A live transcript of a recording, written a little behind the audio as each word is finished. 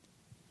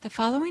The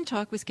following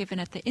talk was given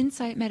at the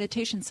Insight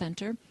Meditation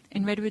Center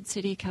in Redwood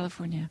City,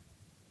 California.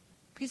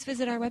 Please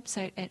visit our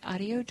website at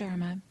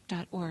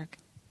audiodharma.org.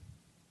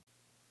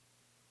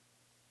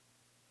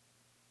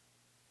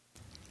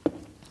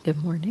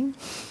 Good morning.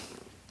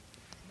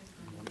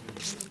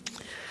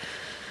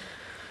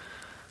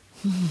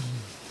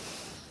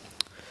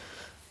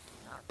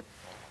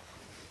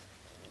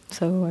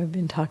 So I've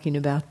been talking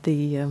about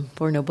the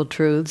Four Noble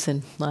Truths,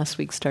 and last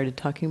week started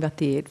talking about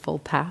the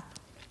Eightfold Path.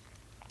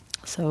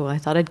 So I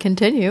thought I'd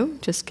continue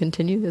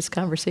this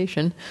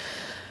conversation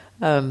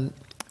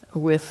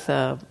with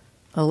a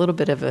little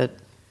bit of an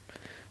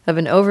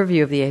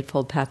overview of the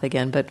Eightfold Path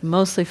again, but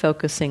mostly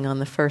focusing on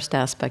the first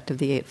aspect of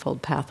the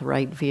Eightfold Path,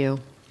 right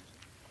view.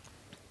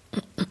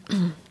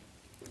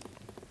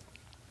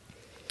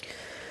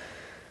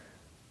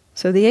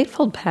 So the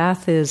Eightfold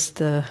Path is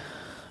the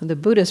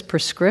Buddhist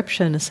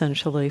prescription,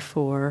 essentially,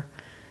 for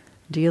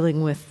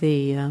dealing with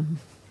the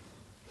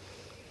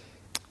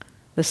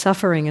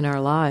suffering in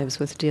our lives,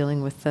 with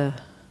dealing with the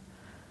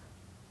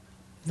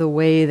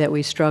way that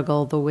we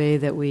struggle, the way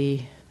that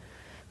we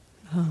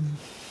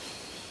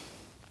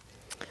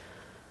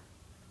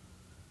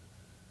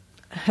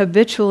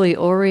habitually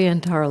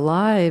orient our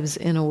lives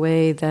in a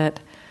way that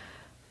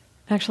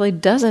actually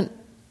doesn't.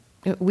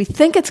 We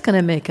think it's going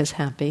to make us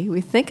happy.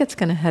 We think it's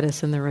going to head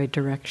us in the right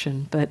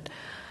direction, but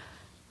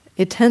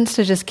it tends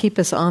to just keep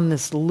us on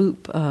this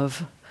loop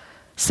of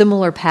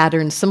similar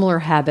patterns, similar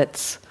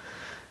habits,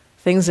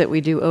 things that we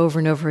do over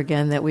and over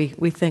again that we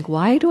think,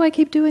 why do I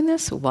keep doing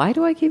this? Why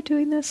do I keep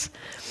doing this?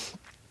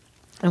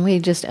 And we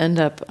just end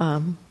up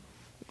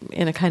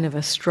in a kind of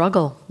a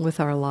struggle with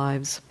our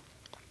lives.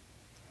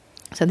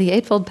 So the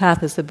Eightfold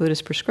Path is the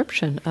Buddhist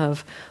prescription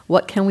of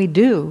what can we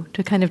do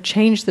to kind of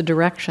change the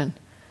direction,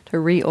 to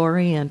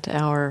reorient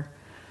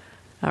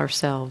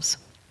ourselves.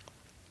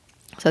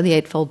 So the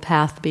Eightfold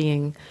Path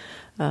being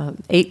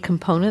 8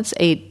 components,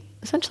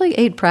 essentially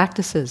 8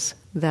 practices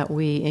that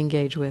we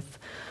engage with.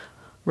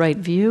 Right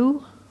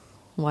view,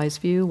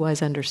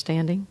 wise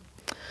understanding,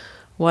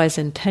 wise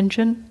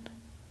intention,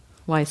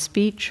 wise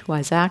speech,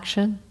 wise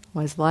action,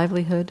 wise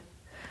livelihood,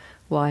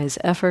 wise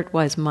effort,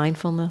 wise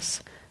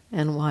mindfulness,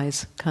 and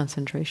wise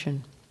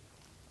concentration.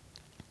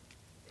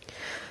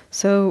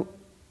 So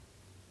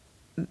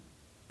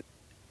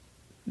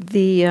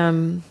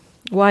the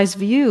wise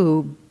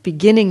view,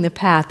 beginning the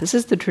path, this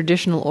is the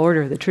traditional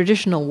order, the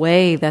traditional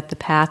way that the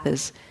path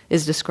is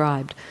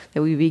described,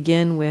 that we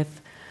begin with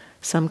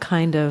some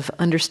kind of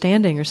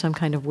understanding or some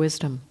kind of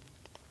wisdom.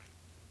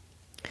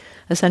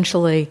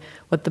 Essentially,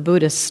 what the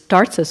Buddha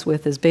starts us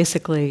with is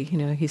basically,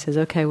 he says,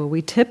 okay, well,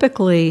 we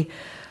typically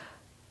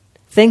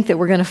think that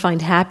we're going to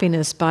find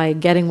happiness by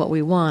getting what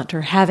we want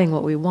or having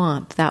what we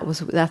want.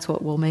 That's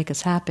what will make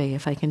us happy.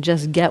 If I can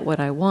just get what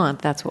I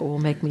want, that's what will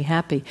make me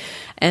happy.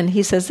 And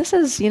he says this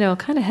is,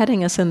 kind of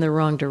heading us in the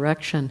wrong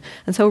direction.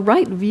 And so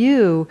right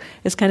view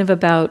is kind of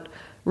about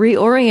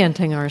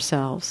reorienting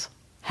ourselves,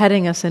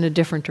 heading us in a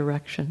different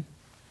direction.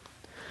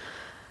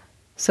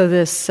 So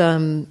this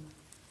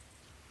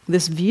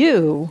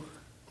view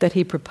that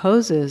he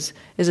proposes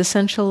is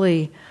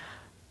essentially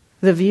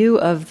the view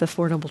of the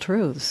Four Noble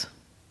Truths,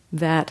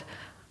 that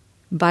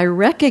by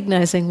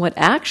recognizing what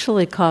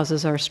actually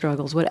causes our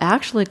struggles, what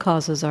actually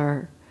causes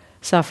our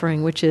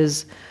suffering, which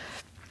is,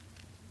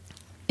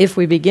 if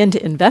we begin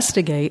to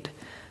investigate,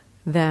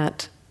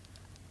 that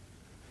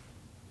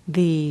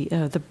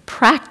the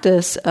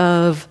practice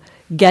of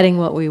getting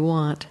what we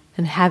want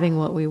and having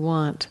what we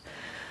want,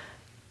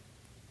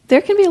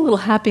 there can be a little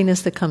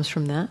happiness that comes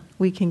from that.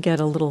 We can get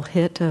a little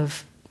hit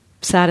of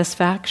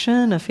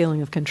satisfaction, a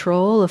feeling of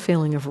control, a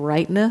feeling of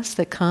rightness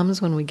that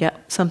comes when we get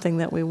something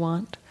that we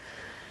want.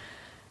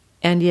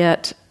 And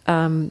yet,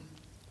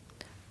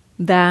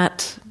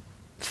 that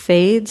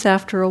fades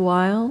after a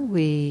while.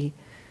 It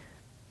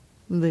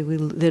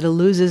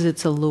loses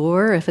its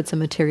allure. If it's a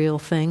material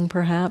thing,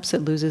 perhaps, it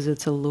loses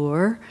its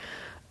allure.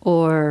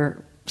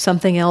 Or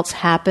something else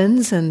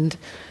happens and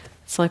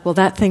it's like, well,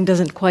 that thing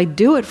doesn't quite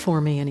do it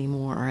for me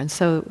anymore. And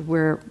so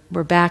we're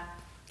back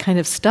kind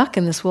of stuck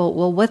in this,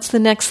 well, what's the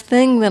next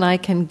thing that I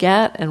can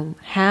get and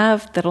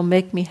have that'll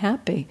make me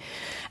happy?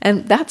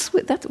 And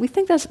we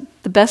think that's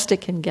the best it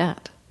can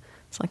get.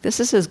 It's like, this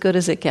is as good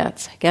as it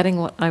gets. Getting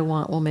what I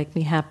want will make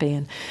me happy.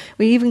 And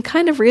we even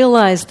kind of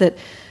realize that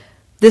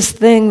this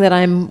thing that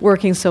I'm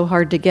working so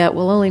hard to get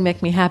will only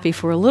make me happy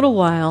for a little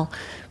while.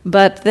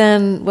 But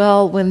then,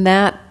 well, when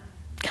that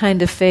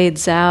kind of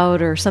fades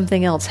out or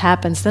something else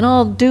happens, then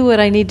I'll do what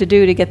I need to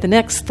do to get the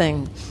next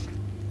thing.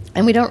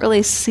 And we don't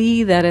really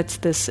see that it's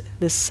this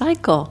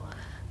cycle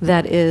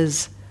that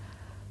is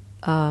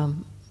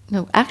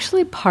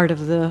actually part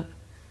of the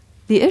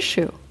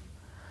issue.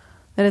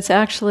 That it's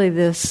actually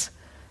this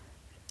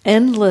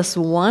endless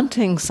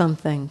wanting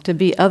something to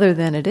be other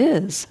than it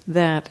is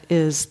that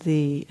is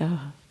the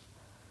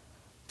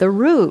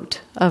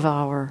root of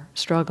our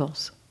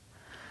struggles.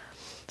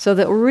 So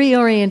the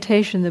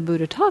reorientation the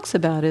Buddha talks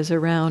about is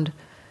around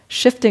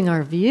shifting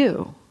our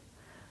view,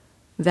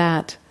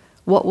 that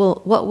what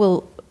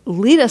will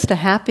lead us to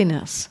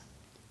happiness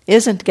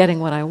isn't getting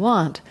what I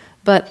want,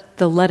 but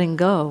the letting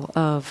go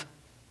of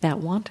that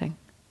wanting.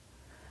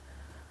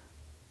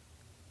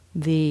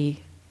 The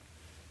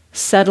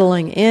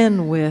settling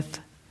in with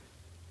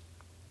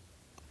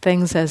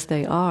things as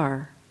they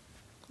are.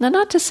 Now,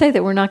 not to say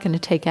that we're not going to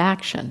take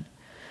action,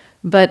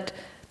 but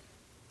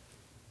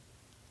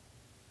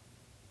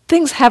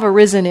things have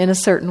arisen in a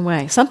certain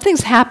way.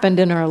 Something's happened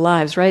in our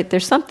lives, right?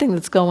 There's something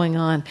that's going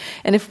on.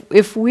 And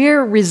if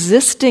we're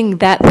resisting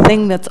that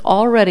thing that's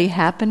already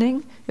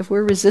happening, if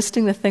we're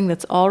resisting the thing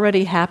that's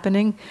already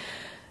happening,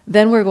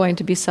 then we're going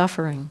to be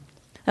suffering.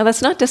 Now,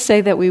 that's not to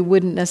say that we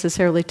wouldn't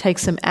necessarily take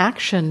some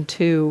action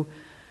to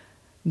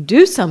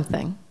do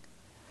something,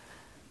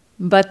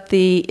 but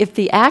if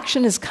the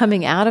action is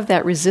coming out of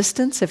that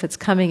resistance, if it's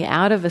coming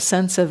out of a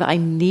sense of I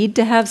need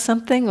to have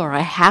something or I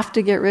have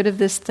to get rid of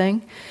this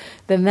thing,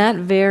 then that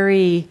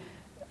very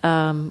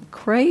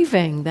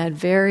craving, that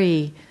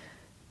very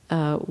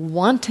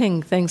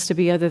wanting things to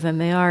be other than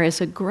they are,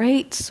 is a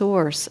great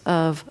source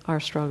of our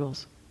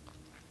struggles.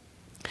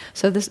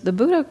 So the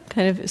Buddha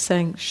kind of is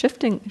saying,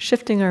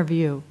 shifting our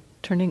view,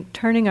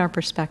 turning our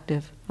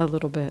perspective a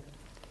little bit.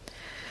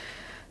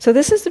 So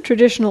this is the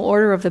traditional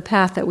order of the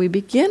path, that we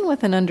begin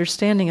with an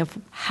understanding of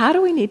how do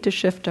we need to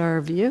shift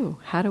our view?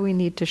 How do we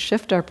need to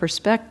shift our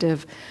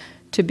perspective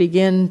to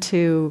begin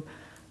to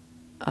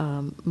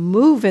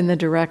move in the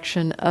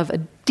direction of a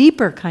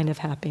deeper kind of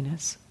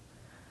happiness?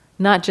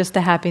 Not just the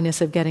happiness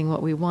of getting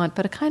what we want,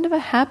 but a kind of a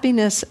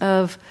happiness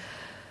of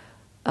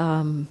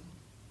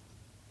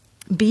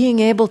being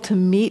able to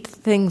meet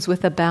things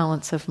with a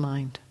balance of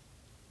mind.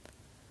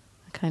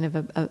 A kind of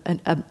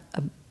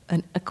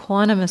an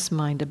equanimous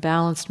mind, a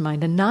balanced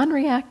mind, a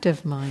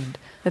non-reactive mind.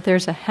 That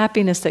there's a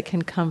happiness that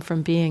can come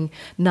from being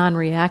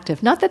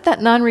non-reactive. Not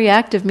that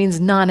non-reactive means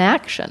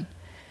non-action.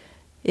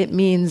 It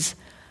means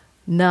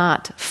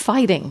not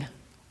fighting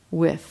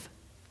with.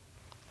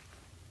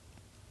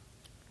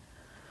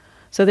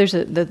 So there's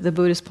the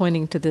Buddha is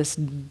pointing to this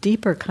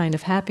deeper kind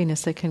of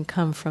happiness that can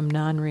come from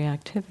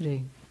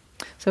non-reactivity.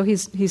 So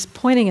he's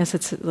pointing us,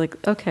 it's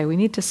like, okay, we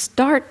need to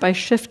start by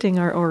shifting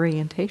our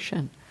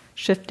orientation,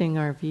 shifting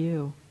our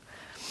view.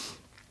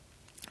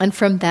 And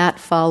from that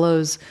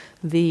follows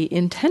the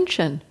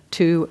intention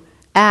to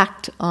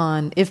act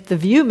on, if the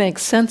view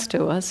makes sense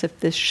to us, if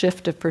this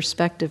shift of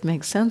perspective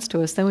makes sense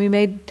to us, then we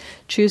may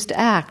choose to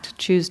act,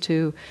 choose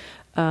to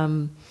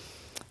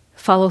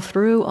follow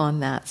through on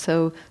that.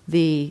 So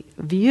the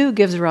view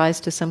gives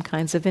rise to some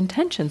kinds of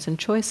intentions and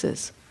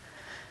choices,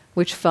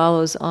 which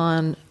follows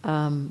on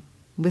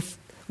with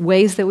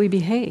ways that we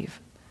behave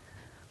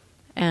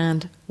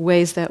and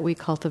ways that we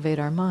cultivate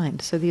our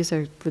mind. So these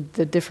are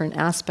the different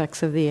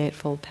aspects of the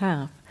Eightfold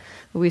Path.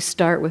 We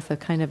start with a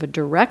kind of a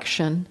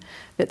direction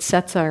that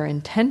sets our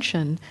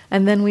intention,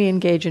 and then we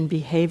engage in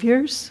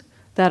behaviors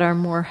that are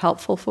more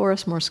helpful for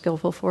us, more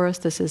skillful for us.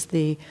 This is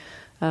the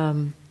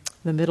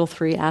middle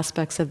three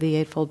aspects of the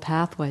Eightfold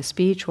Path: wise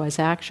speech, wise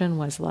action,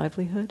 wise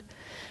livelihood.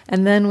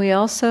 And then we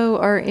also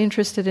are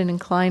interested and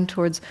inclined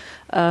towards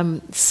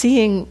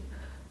seeing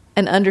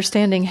and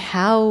understanding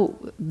how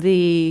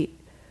the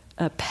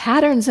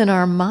patterns in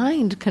our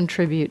mind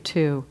contribute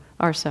to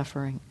our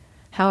suffering,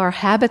 how our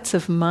habits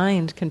of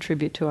mind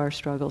contribute to our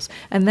struggles.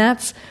 And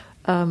that's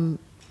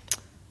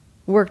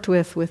worked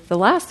with the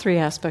last three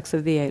aspects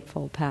of the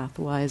Eightfold Path: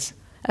 wise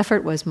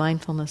effort, wise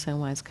mindfulness, and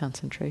wise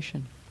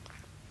concentration.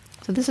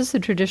 So this is the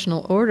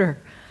traditional order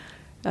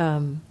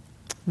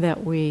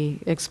that we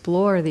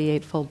explore the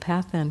Eightfold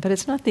Path in, but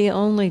it's not the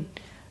only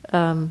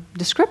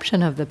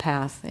description of the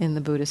path in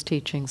the Buddhist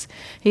teachings.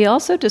 He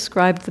also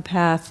described the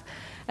path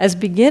as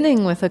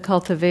beginning with a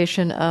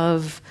cultivation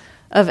of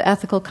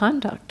ethical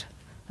conduct,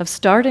 of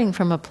starting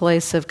from a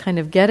place of kind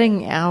of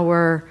getting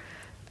our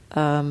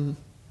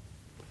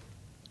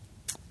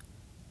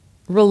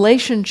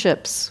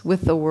relationships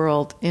with the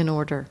world in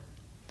order.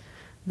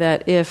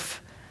 That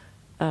if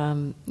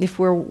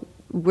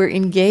we're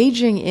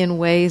engaging in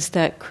ways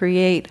that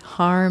create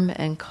harm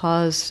and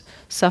cause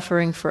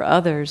suffering for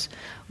others,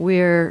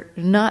 we're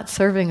not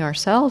serving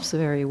ourselves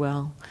very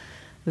well.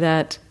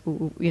 That,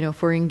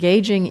 if we're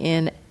engaging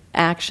in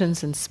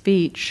actions and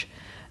speech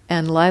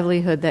and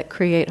livelihood that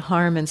create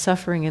harm and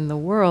suffering in the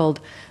world,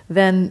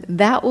 then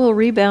that will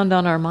rebound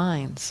on our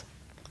minds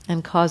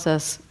and cause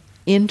us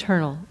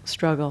internal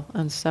struggle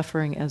and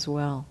suffering as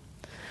well.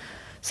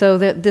 So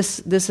that this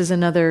is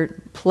another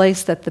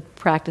place that the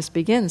practice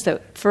begins.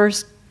 That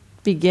first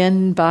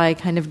begin by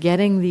kind of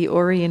getting the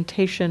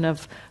orientation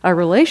of our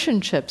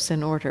relationships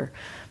in order,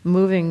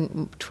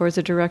 moving towards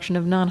a direction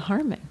of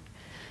non-harming.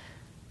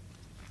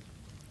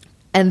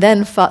 And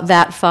then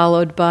that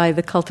followed by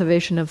the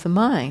cultivation of the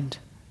mind,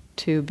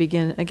 to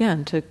begin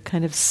again to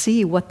kind of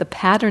see what the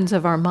patterns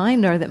of our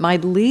mind are that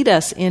might lead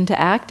us into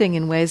acting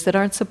in ways that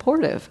aren't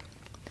supportive.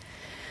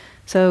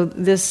 So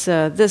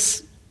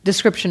this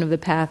description of the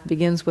path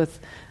begins with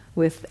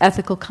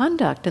ethical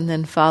conduct, and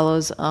then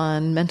follows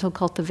on mental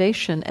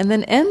cultivation, and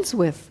then ends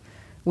with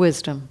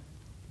wisdom,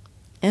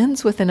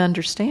 ends with an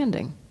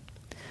understanding.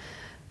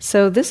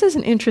 So this is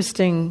an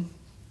interesting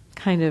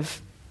kind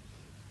of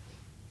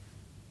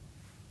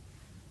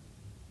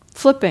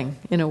flipping,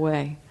 in a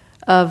way,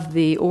 of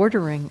the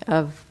ordering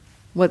of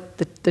what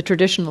the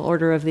traditional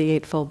order of the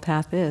Eightfold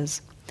Path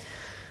is.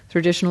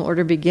 Traditional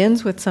order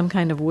begins with some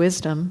kind of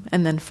wisdom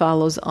and then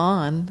follows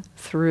on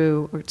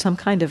through, or some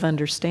kind of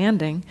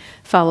understanding,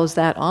 follows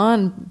that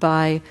on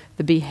by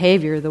the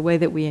behavior, the way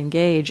that we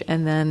engage,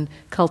 and then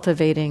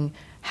cultivating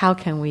how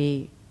can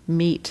we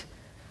meet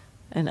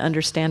and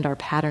understand our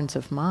patterns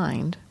of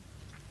mind.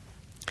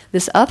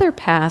 This other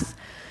path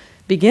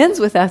begins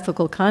with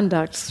ethical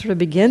conduct, sort of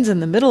begins in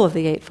the middle of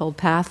the Eightfold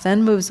Path,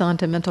 then moves on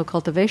to mental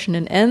cultivation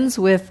and ends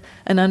with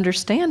an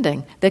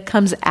understanding that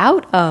comes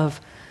out of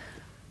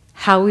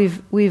how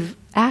we've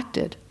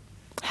acted,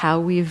 how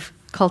we've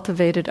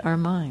cultivated our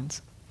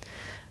minds.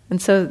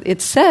 And so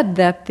it's said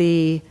that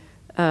this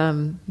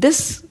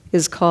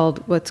is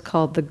what's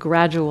called the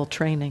gradual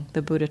training.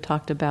 The Buddha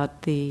talked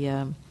about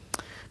the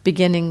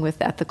beginning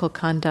with ethical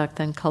conduct,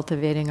 then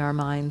cultivating our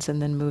minds,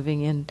 and then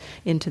moving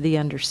into the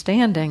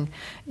understanding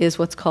is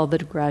what's called the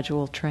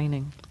gradual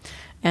training.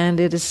 And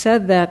it is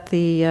said that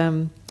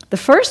the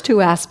first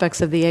two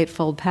aspects of the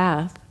Eightfold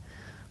Path,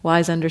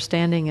 wise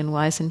understanding and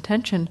wise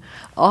intention,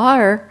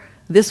 are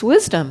this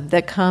wisdom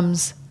that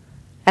comes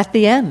at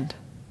the end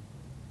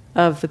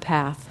of the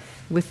path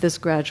with this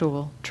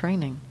gradual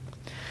training.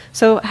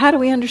 So how do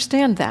we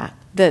understand that?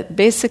 That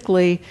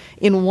basically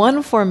in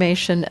one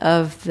formation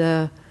of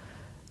the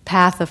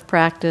path of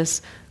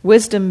practice,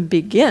 wisdom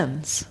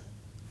begins,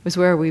 is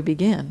where we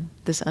begin.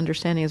 This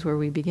understanding is where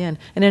we begin.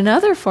 And in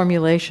another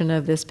formulation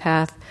of this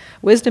path,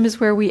 wisdom is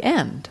where we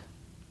end.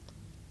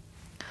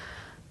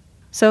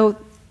 So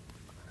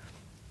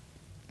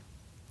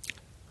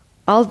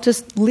I'll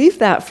just leave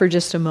that for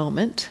just a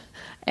moment,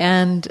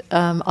 and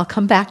I'll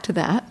come back to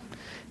that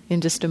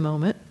in just a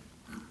moment.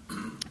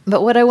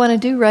 But what I want to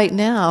do right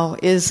now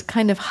is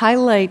kind of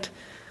highlight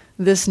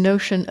this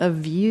notion of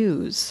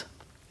views.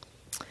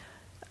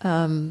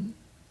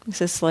 It's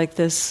just like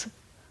this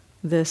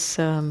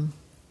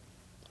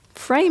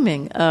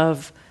framing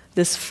of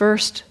this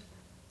first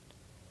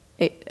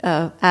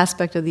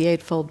aspect of the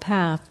Eightfold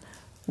Path,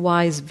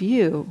 wise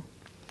view.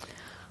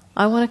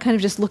 I want to kind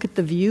of just look at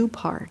the view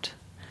part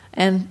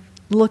and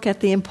look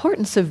at the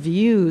importance of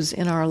views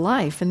in our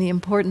life and the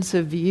importance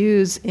of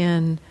views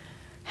in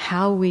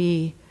how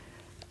we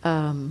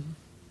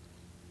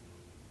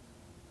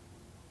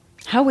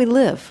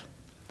live.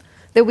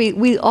 That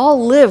we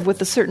all live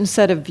with a certain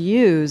set of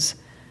views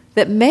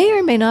that may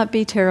or may not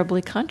be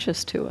terribly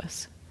conscious to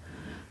us.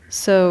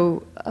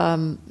 So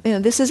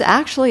this is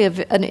actually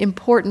an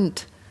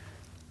important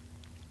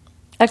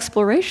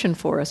exploration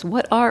for us.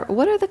 What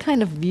are the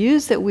kind of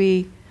views that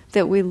we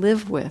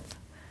live with?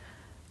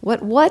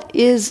 What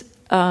is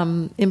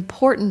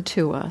important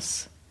to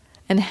us,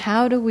 and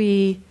how do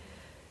we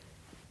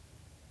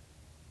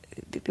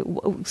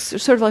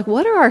sort of like,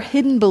 what are our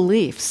hidden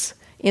beliefs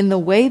in the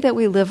way that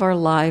we live our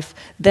life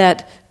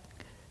that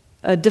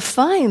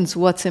defines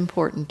what's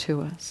important to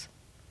us?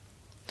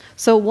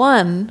 So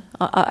one,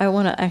 I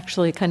want to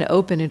actually kind of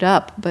open it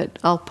up, but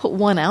I'll put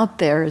one out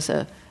there as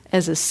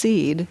a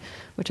seed,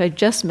 which I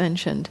just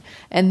mentioned,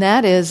 and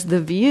that is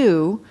the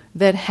view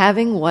that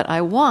having what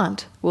I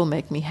want will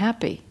make me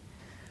happy.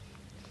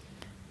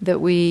 That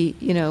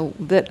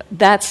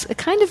that's a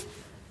kind of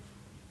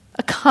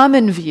a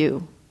common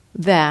view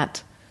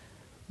that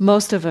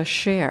most of us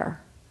share.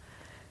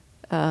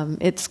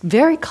 It's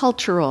very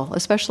cultural,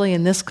 especially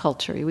in this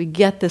culture. We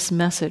get this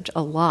message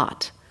a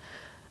lot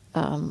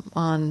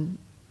in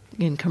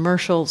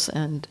commercials,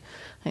 and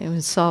I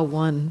even saw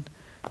one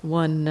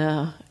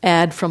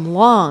ad from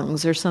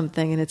Long's or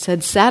something, and it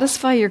said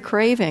 "Satisfy your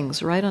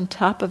cravings" right on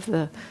top of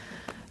the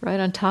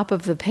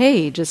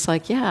page. It's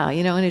like,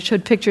 and it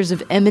showed pictures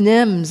of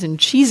M&Ms and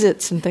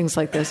Cheez-Its and things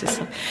like this. It's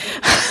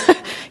like,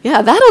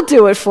 yeah, that'll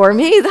do it for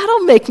me.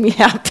 That'll make me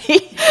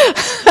happy.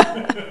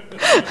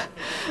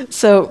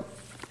 So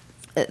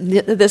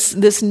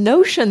this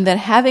notion that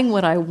having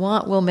what I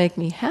want will make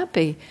me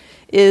happy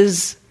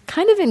is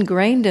kind of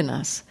ingrained in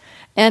us.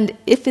 And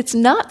if it's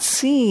not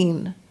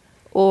seen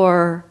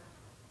or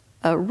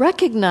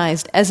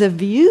recognized as a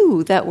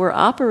view that we're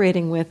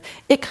operating with,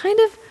 it kind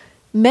of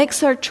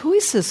makes our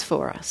choices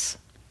for us.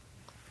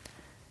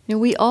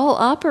 We all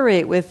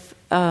operate with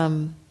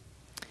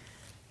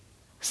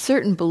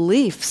certain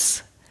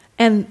beliefs,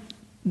 and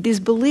these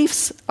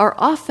beliefs are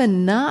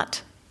often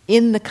not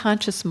in the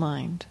conscious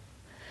mind.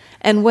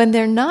 And when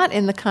they're not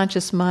in the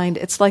conscious mind,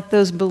 it's like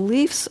those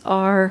beliefs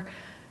are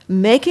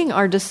making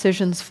our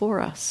decisions for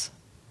us.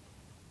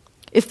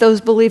 If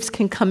those beliefs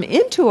can come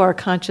into our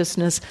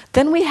consciousness,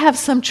 then we have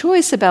some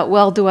choice about,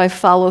 well, do I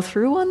follow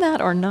through on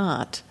that or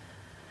not?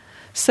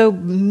 So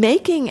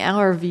making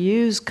our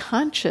views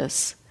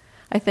conscious,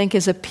 I think,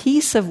 is a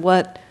piece of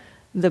what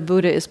the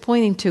Buddha is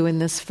pointing to in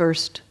this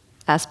first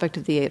aspect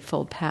of the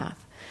Eightfold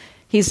Path.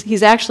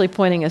 He's actually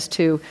pointing us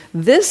to,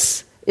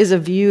 this is a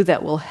view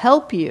that will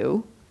help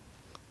you.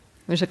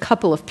 There's a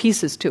couple of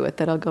pieces to it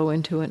that I'll go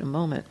into in a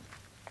moment.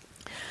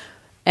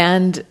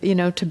 And,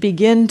 to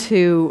begin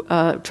to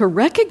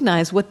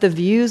recognize what the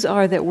views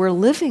are that we're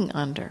living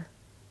under.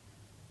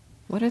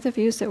 What are the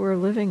views that we're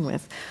living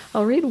with?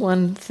 I'll read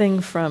one thing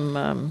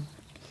from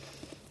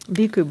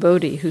Bhikkhu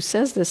Bodhi, who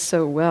says this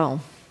so well.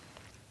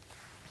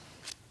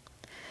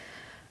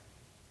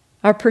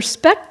 Our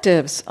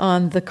perspectives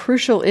on the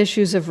crucial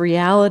issues of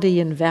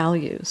reality and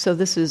value. So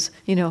this is,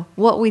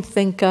 what we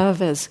think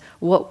of as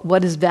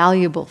what is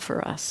valuable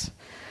for us.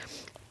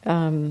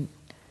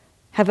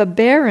 Have a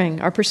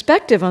bearing, our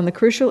perspective on the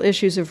crucial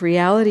issues of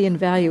reality and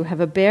value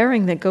have a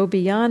bearing that go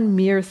beyond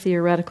mere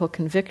theoretical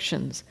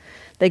convictions.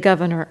 They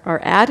govern our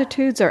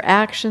attitudes, our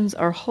actions,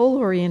 our whole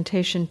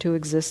orientation to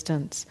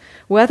existence.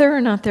 Whether or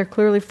not they're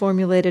clearly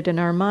formulated in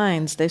our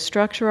minds, they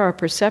structure our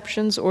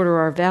perceptions, order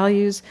our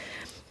values,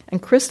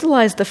 and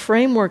crystallize the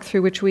framework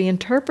through which we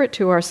interpret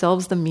to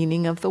ourselves the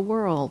meaning of the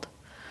world.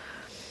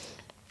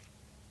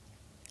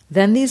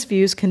 Then these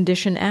views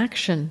condition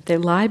action. They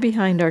lie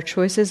behind our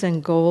choices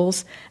and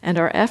goals and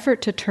our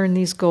effort to turn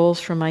these goals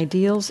from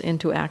ideals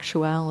into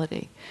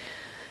actuality.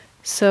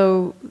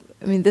 So,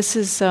 this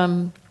is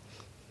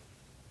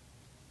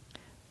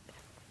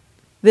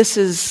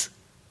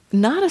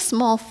not a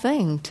small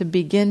thing to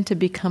begin to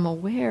become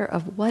aware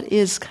of what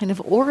is kind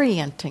of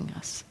orienting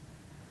us.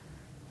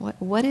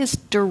 What is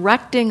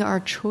directing our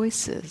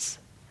choices?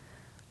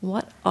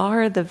 What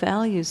are the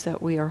values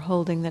that we are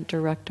holding that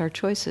direct our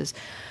choices?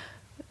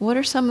 What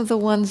are some of the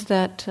ones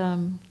that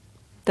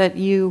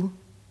you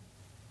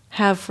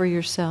have for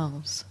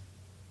yourselves?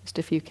 Just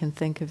if you can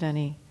think of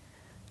any,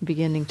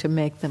 beginning to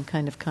make them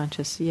kind of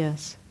conscious.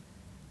 Yes.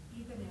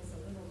 Even as a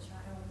little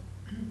child,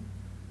 when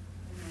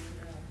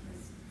I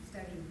was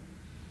studying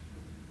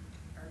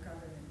our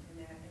government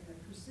and the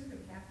pursuit of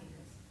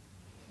happiness,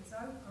 it's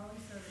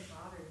always sort of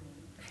bothered me.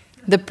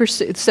 The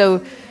pursuit. So.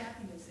 The pursuit of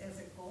happiness as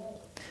a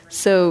goal. Right?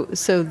 So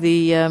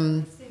the.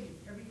 Everybody's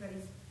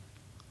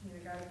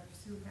got to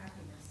pursue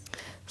happiness.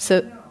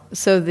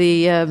 So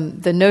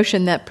the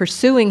notion that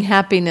pursuing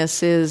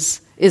happiness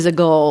is a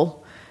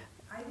goal.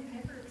 I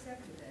never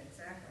accepted that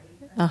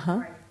exactly. Uh-huh.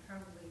 I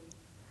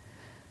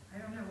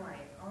don't know why.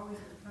 It always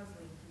was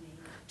puzzling to me.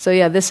 So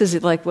yeah, this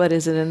is like, what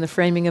is it, in the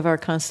framing of our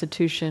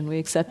Constitution? We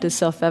accept as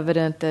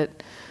self-evident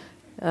that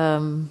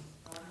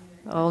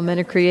all men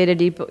are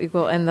created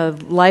equal, and the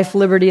life,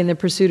 liberty, and the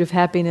pursuit of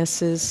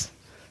happiness is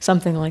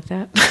something like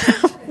that.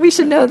 We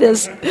should know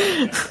this.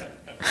 It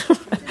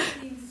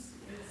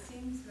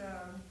seems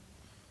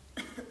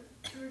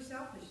pure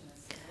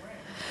selfishness in a way.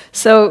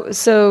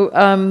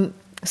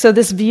 So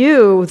this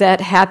view that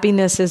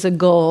happiness is a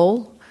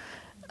goal,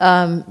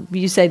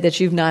 you say that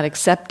you've not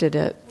accepted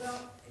it.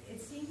 Well,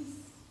 it seems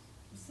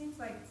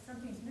like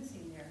something's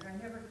missing there, and I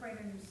never quite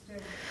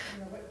understood,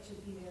 what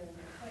should be there in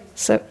that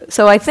place.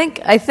 So I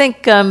think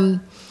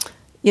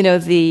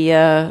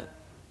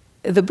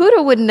the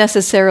Buddha wouldn't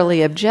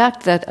necessarily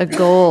object that a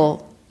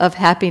goal of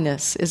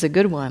happiness is a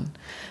good one,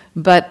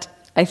 but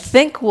I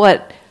think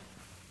what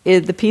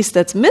is the piece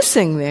that's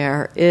missing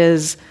there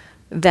is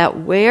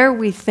that where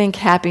we think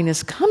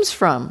happiness comes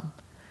from,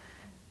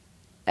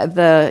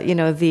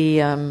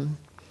 the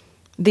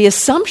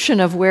assumption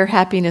of where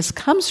happiness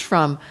comes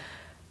from,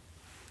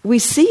 we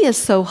see as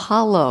so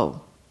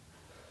hollow.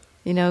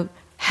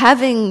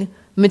 Having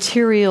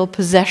material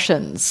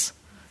possessions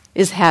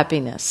is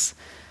happiness.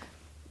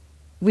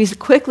 We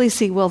quickly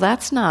see, well,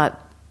 that's not,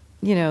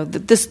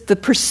 the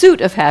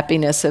pursuit of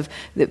happiness.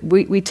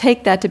 We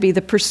take that to be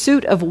the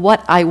pursuit of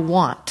what I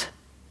want.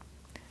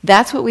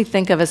 That's what we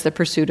think of as the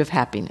pursuit of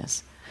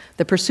happiness,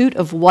 the pursuit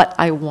of what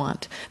I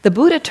want. The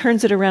Buddha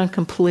turns it around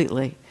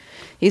completely.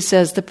 He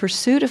says the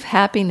pursuit of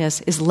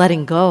happiness is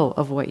letting go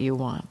of what you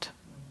want.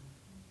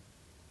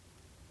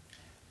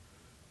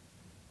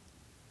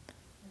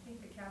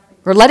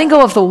 Or letting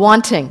go of the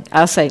wanting,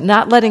 I'll say,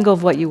 not letting go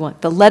of what you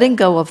want, the letting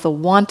go of the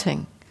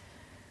wanting.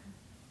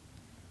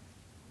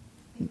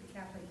 I think the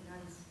Catholic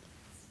nuns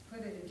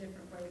put it a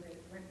different way, that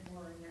it went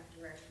more in that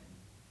direction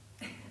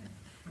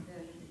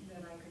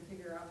than I could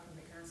figure out from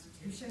the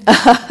Constitution.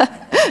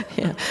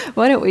 Yeah.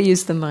 Why don't we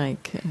use the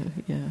mic?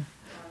 Yeah.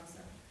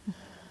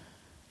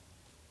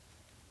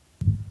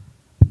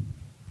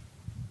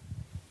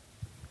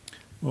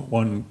 Well,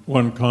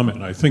 one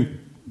comment. I think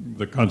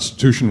the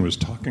Constitution was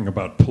talking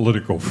about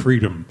political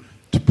freedom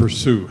to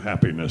pursue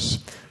happiness,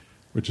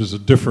 which is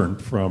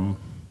different from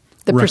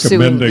the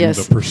recommending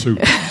yes. the pursuit.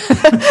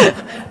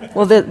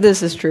 Well,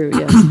 this is true,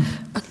 yes.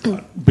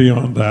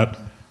 Beyond that,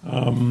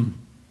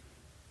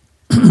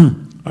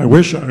 I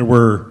wish I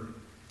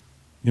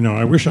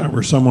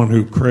were someone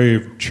who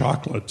craved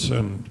chocolates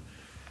and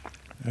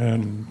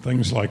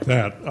things like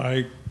that.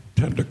 I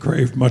tend to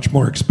crave much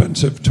more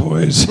expensive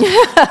toys.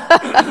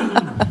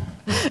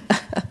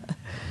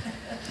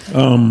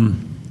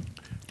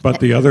 But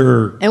the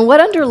other... And what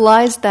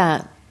underlies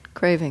that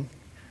craving?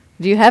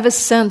 Do you have a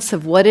sense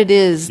of what it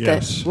is?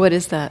 Yes. What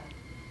is that?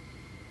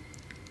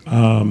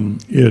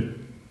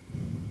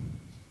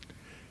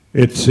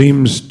 It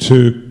seems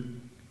to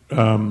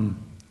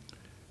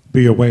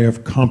be a way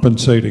of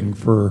compensating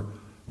for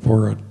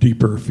a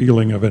deeper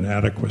feeling of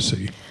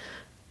inadequacy.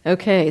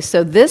 Okay,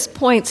 so this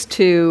points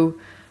to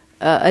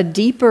a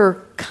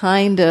deeper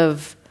kind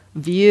of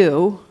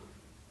view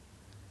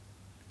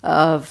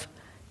of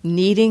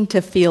needing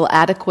to feel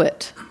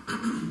adequate.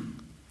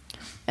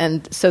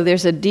 And so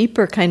there's a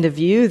deeper kind of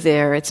view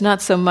there. It's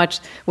not so much,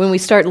 when we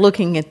start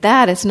looking at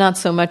that, it's not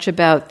so much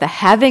about the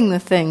having the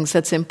things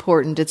that's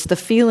important, it's the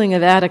feeling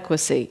of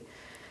adequacy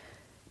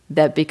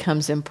that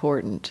becomes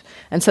important.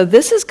 And so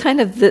this is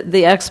kind of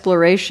the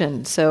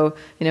exploration. So,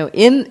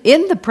 in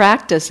the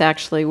practice,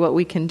 actually, what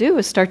we can do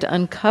is start to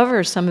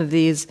uncover some of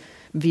these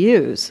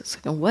views.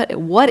 So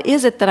what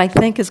is it that I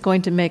think is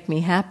going to make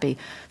me happy?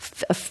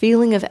 A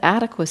feeling of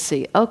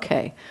adequacy.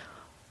 Okay.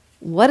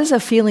 What does a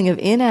feeling of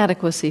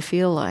inadequacy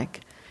feel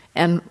like?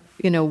 And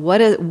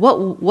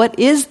what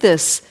is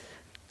this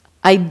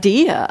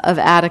idea of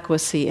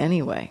adequacy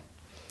anyway?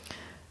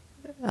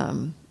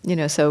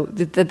 So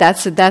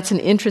that's an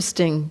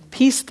interesting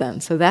piece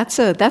then. So that's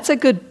a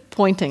good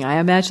pointing. I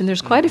imagine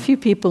there's quite a few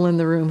people in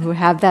the room who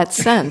have that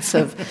sense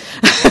of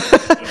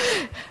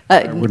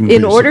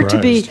in order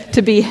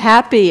to be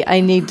happy,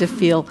 I need to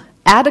feel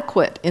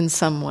adequate in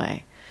some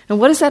way. And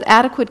what does that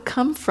adequate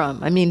come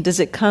from? I mean, is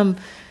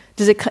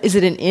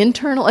it an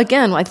internal?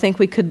 Again, I think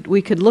we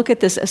could look at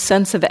this, a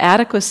sense of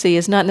adequacy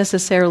as not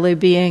necessarily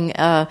being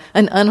an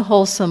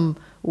unwholesome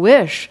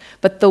wish,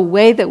 but the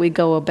way that we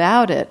go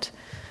about it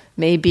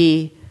may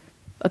be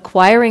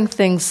acquiring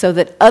things so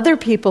that other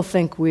people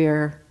think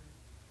we're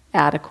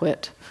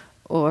adequate,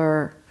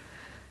 or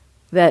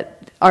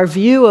that our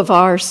view of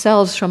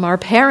ourselves from our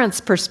parents'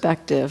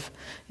 perspective,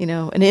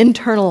 an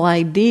internal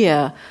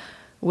idea,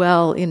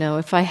 well,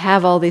 if I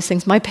have all these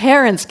things, my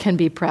parents can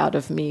be proud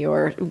of me,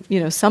 or,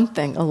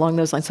 something along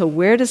those lines. So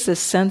where does this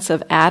sense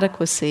of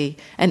adequacy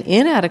and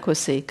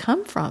inadequacy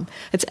come from?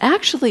 It's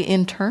actually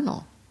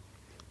internal.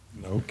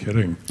 No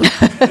kidding.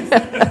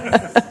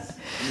 I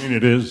mean,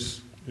 it is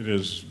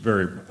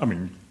very,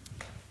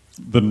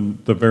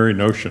 the very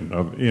notion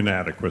of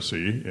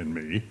inadequacy in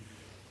me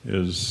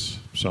is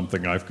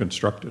something I've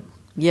constructed.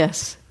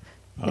 Yes.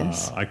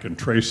 Yes. I can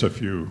trace a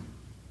few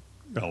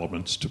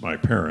elements to my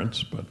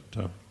parents, but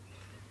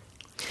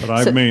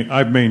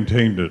I've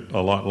maintained it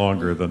a lot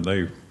longer than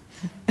they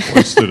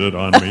foisted it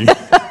on me.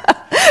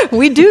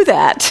 We do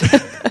that.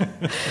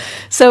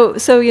 So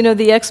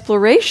the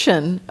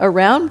exploration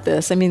around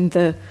this,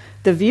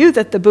 the view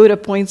that the Buddha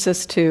points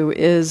us to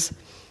is,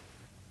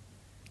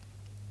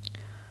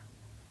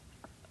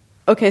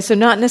 okay, so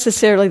not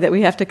necessarily that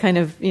we have to kind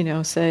of,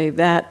 say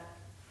that,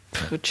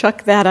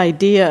 chuck that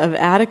idea of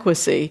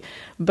adequacy,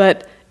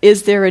 but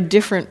is there a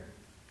different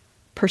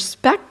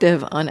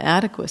perspective on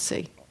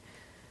adequacy?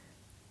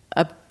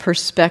 A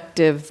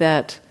perspective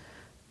that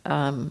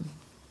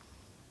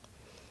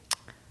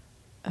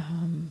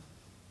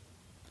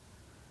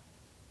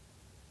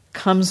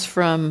comes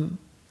from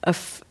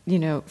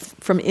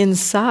from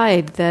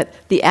inside, that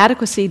the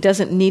adequacy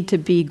doesn't need to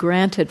be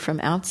granted from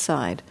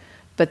outside,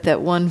 but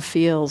that one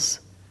feels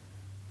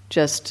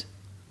just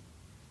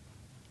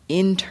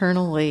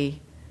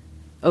internally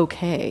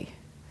okay.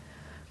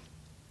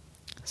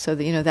 So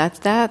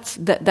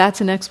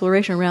that's an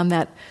exploration around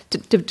that.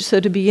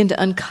 To begin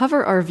to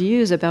uncover our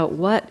views about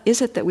what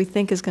is it that we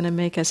think is going to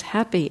make us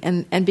happy,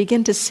 and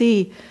begin to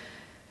see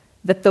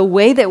that the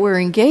way that we're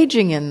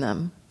engaging in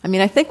them.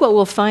 I think what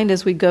we'll find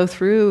as we go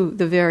through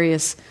the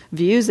various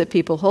views that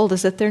people hold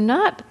is that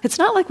it's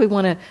not like we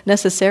want to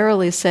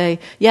necessarily say,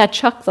 yeah,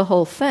 chuck the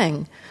whole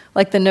thing,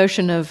 like the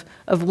notion of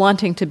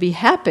wanting to be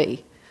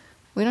happy.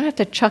 We don't have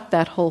to chuck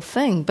that whole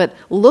thing, but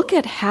look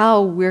at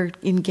how we're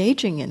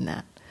engaging in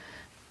that.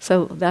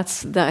 So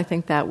I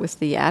think that with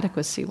the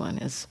adequacy one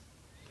is.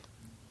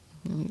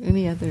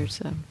 Any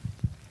others?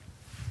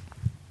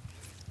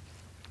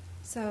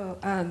 So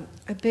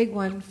a big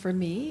one for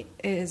me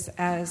is,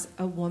 as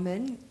a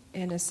woman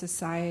in a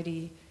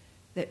society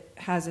that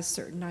has a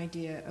certain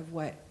idea of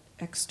what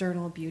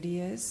external beauty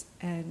is,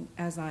 and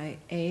as I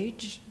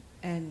age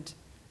and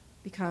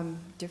become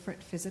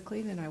different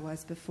physically than I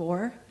was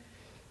before,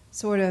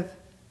 sort of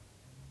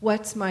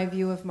what's my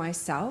view of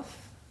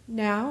myself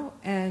now?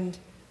 And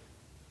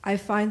I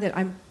find that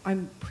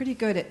I'm pretty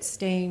good at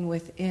staying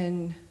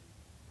within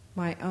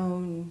my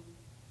own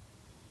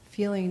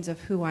feelings of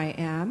who I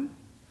am.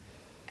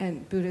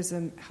 And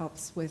Buddhism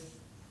helps with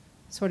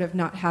sort of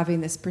not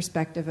having this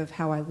perspective of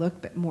how I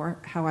look, but more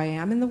how I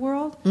am in the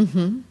world.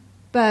 Mm-hmm.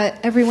 But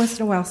every once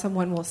in a while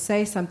someone will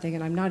say something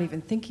and I'm not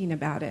even thinking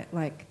about it.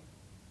 Like,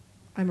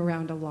 I'm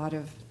around a lot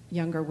of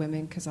younger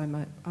women because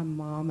I'm a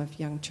mom of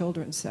young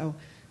children. So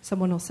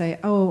someone will say,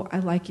 oh, I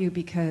like you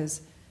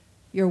because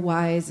you're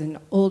wise and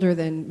older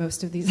than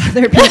most of these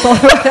other people.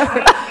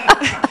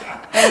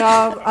 And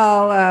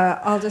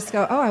I'll just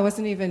go, oh, I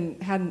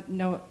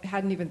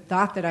hadn't even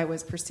thought that I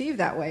was perceived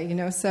that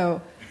way,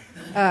 So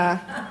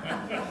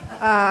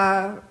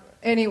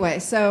anyway,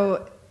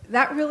 so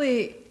that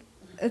really,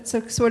 it's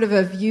a sort of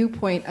a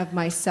viewpoint of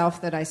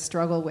myself that I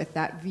struggle with,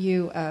 that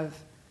view of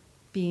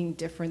being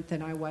different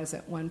than I was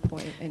at one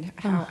point, and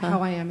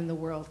how I am in the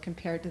world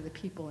compared to the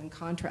people, in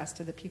contrast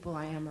to the people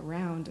I am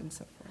around, and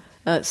so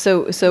forth.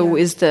 So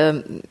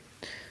yeah.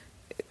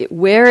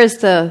 Where is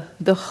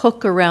the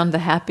hook around the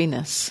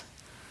happiness?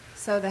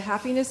 So the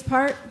happiness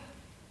part,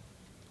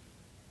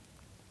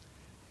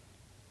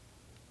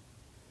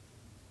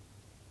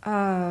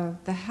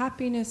 The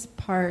happiness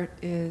part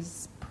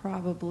is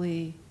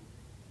probably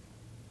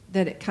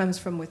that it comes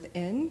from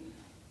within,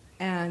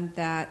 and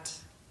that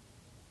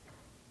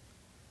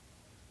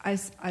I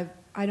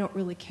don't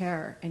really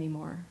care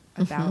anymore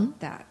about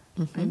that.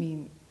 I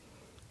mean,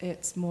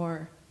 it's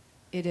more,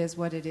 it is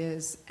what it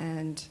is,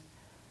 and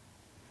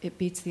it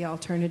beats the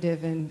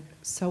alternative, and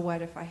so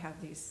what if I have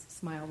these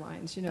smile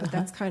lines? You know,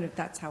 that's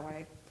how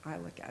I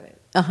look at it.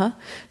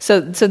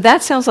 So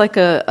that sounds like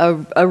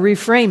a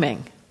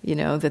reframing, you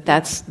know,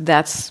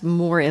 that's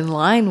more in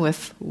line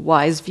with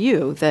wise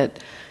view, that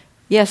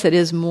yes, it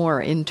is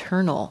more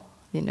internal.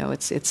 You know,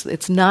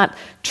 it's not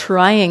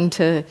trying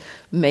to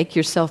make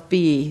yourself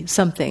be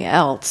something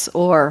else,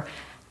 or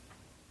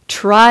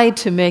try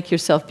to make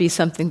yourself be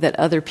something that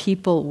other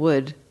people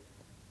would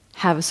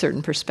have a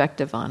certain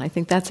perspective on. I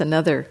think that's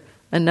another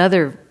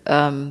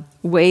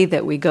way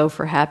that we go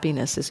for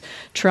happiness, is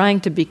trying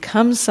to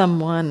become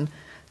someone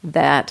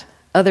that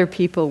other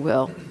people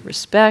will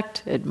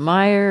respect,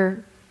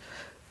 admire,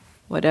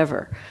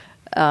 whatever,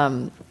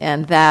 and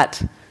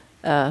that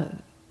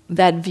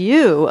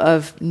view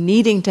of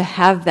needing to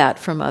have that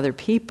from other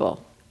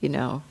people, you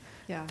know,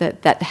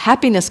 that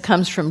happiness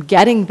comes from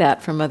getting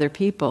that from other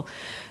people,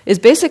 is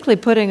basically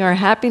putting our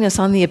happiness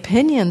on the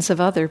opinions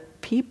of other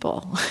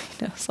people.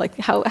 You know, it's like,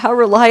 how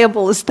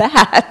reliable is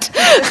that?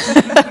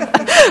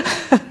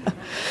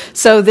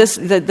 So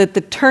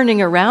the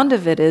turning around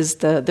of it is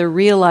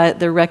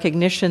the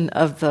recognition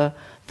of the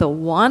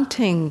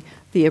wanting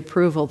the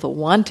approval, the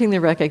wanting the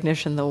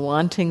recognition, the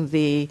wanting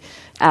the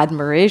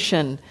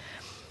admiration,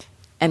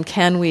 and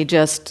can we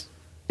just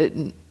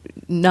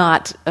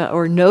not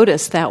or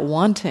notice that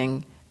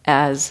wanting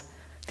as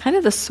kind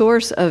of the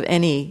source of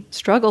any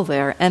struggle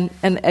there, and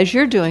as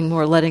you're doing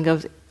more, letting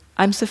go,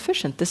 I'm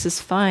sufficient, this is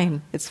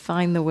fine, it's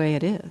fine the way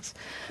it is.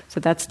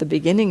 So that's the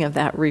beginning of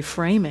that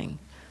reframing.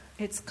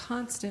 It's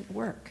constant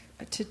work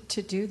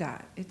to do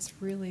that. It's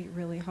really,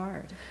 really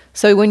hard.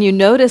 So when you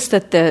notice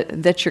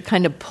that you're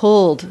kind of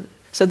pulled,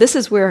 so this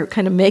is where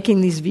kind of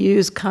making these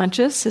views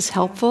conscious is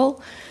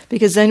helpful,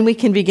 because then we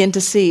can begin to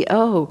see,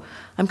 oh,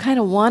 I'm kind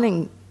of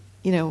wanting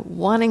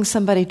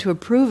somebody to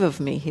approve of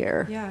me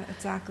here. Yeah,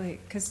 exactly.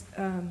 Because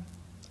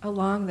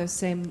along those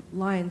same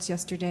lines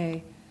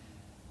yesterday,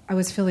 I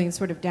was feeling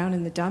sort of down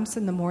in the dumps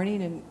in the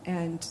morning,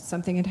 and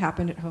something had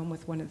happened at home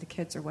with one of the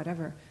kids or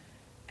whatever.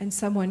 And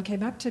someone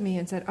came up to me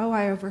and said, oh,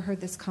 I overheard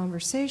this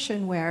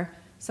conversation where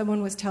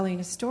someone was telling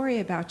a story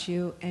about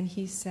you, and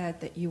he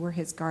said that you were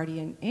his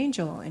guardian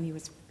angel, and he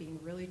was being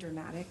really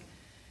dramatic.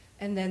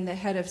 And then the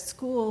head of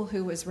school,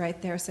 who was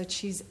right there, said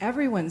she's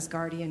everyone's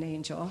guardian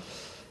angel.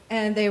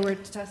 And they were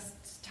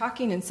just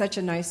talking in such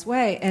a nice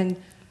way, and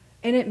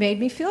it made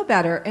me feel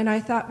better. And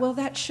I thought, well,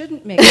 that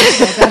shouldn't make me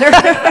feel better.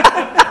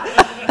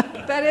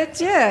 But it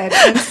did.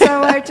 And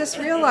so I just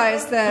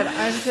realized that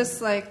I'm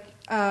just like,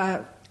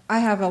 I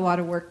have a lot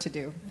of work to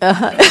do.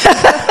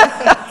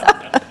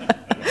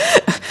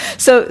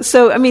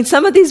 So I mean,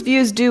 some of these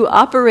views do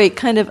operate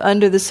kind of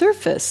under the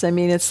surface. I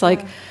mean, it's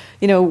like,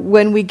 you know,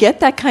 when we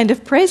get that kind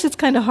of praise, it's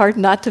kind of hard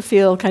not to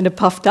feel kind of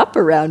puffed up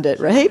around it,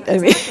 right? Yeah,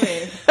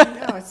 exactly.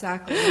 I mean,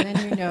 exactly. And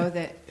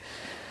then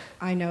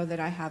I know that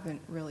I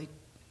haven't really.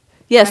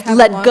 Yes,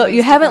 let go.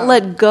 You haven't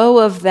let go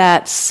of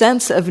that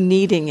sense of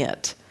needing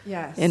it.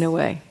 Yes. In a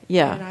way,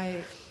 yeah.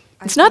 And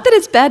it's not that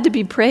it's bad to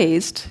be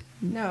praised.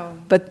 No.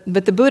 But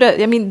the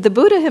Buddha, I mean, the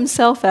Buddha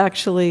himself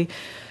actually,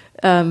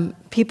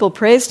 people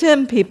praised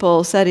him,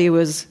 people said he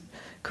was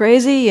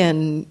crazy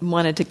and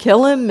wanted to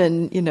kill him,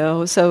 and, you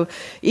know, so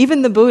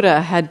even the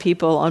Buddha had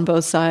people on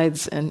both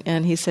sides,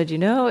 and he said, you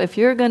know, if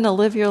you're going to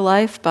live your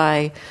life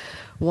by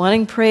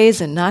wanting praise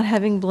and not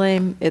having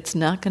blame, it's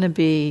not going to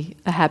be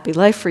a happy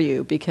life for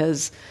you,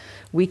 because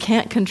we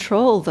can't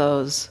control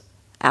those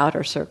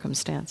outer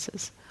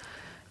circumstances.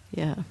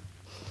 Yeah.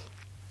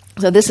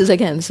 So this is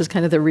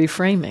kind of the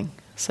reframing.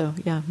 So,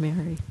 yeah,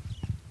 Mary.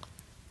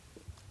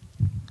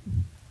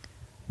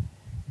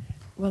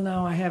 Well,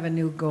 now I have a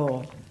new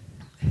goal.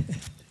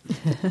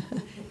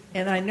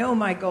 And I know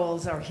my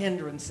goals are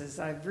hindrances.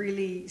 I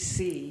really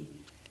see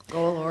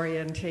goal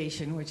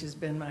orientation, which has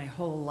been my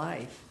whole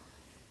life,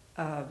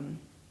 are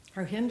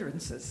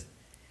hindrances.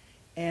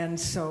 And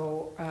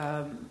so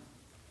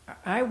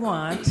I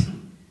want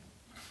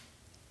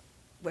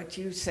what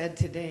you said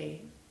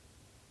today,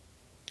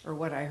 or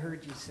what I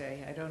heard you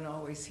say, I don't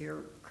always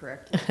hear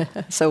correctly.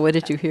 So what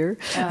did you hear?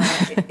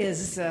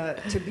 Is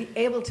to be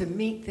able to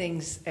meet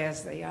things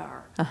as they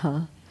are,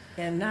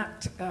 and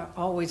not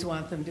always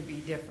want them to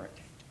be different.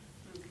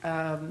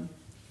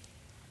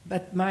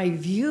 But my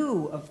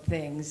view of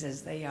things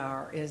as they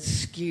are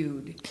is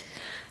skewed.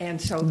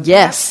 And so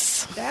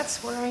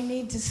that's where I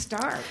need to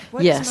start.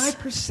 What is my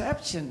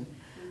perception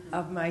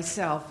of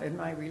myself and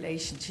my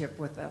relationship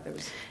with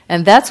others?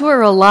 And that's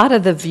where a lot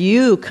of the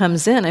view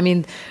comes in. I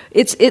mean,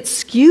 it's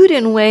skewed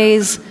in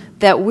ways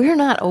that we're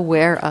not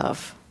aware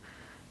of.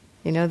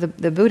 You know,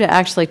 the Buddha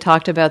actually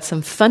talked about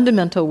some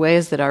fundamental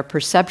ways that our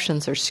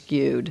perceptions are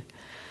skewed.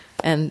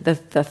 And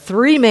the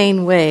three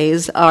main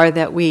ways are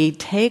that we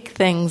take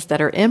things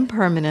that are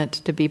impermanent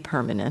to be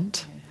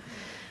permanent.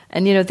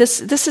 And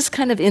this is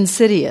kind of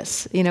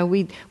insidious.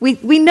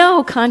 We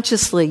know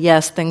consciously,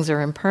 yes, things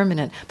are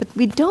impermanent, but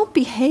we don't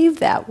behave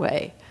that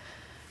way.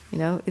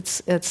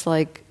 It's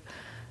like,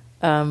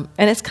 and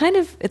it's kind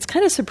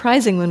of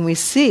surprising when we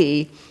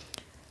see,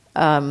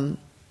 how.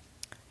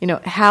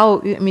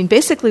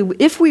 Basically,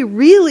 if we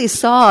really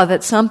saw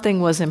that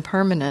something was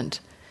impermanent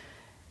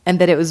and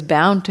that it was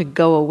bound to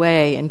go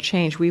away and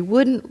change, we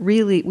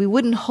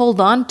wouldn't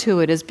hold on to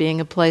it as being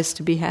a place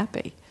to be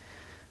happy.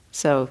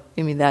 So,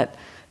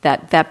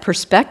 that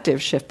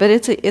perspective shift, but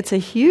it's a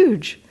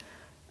huge.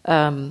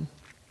 Again,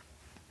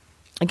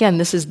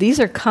 these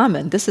are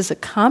common. This is a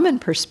common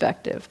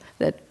perspective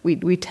that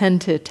we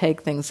tend to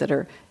take things that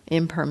are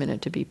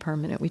impermanent to be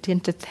permanent. We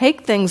tend to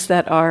take things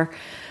that are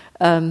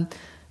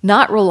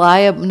not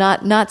reliable,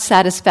 not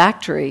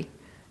satisfactory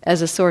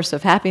as a source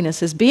of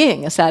happiness as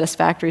being a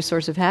satisfactory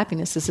source of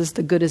happiness. This is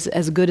the good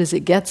as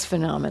it gets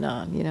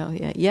phenomenon.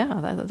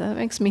 That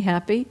makes me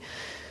happy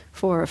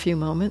for a few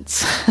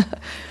moments.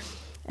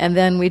 And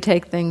then we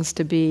take things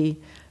to be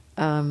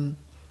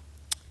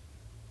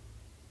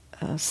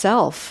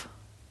self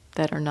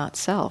that are not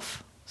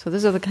self. So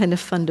those are the kind of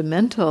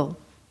fundamental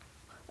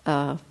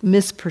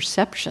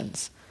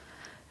misperceptions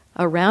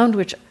around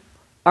which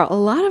a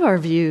lot of our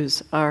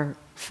views are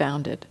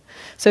founded.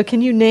 So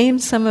can you name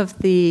some of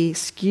the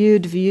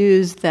skewed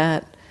views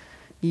that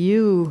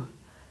you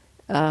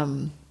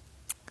find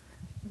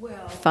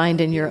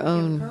in your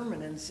own?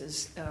 Impermanence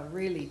is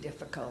really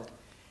difficult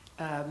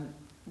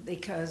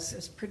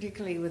because,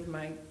 particularly with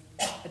my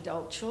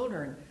adult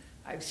children,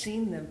 I've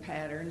seen them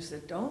patterns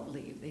that don't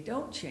leave, they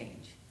don't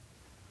change,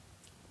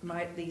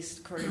 at least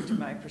according to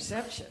my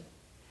perception.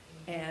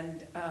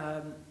 And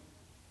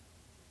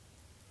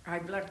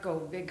I've let go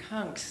big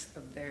hunks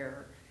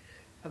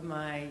of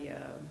my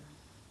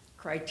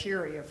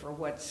criteria for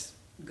what's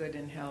good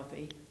and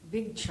healthy,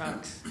 big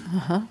chunks,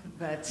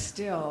 but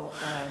still.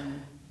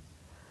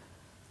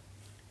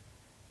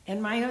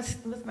 And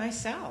with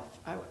myself,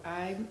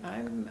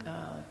 I'm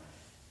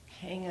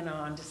hanging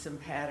on to some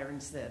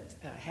patterns that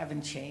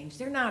haven't changed.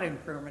 They're not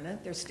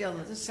impermanent. They're still,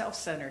 the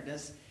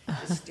self-centeredness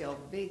is still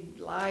big,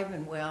 live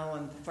and well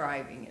and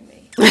thriving in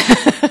me.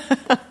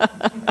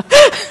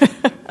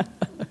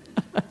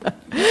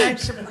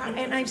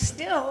 And I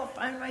still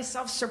find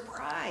myself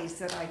surprised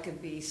that I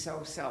could be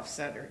so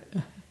self-centered.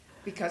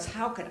 Because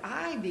how could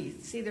I be?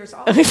 See, there's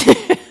all it's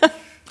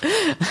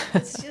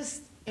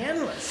just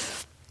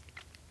endless.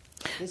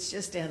 It's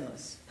just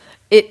endless.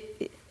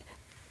 It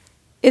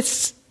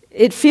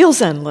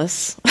feels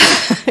endless.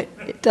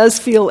 It does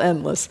feel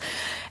endless.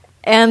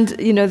 And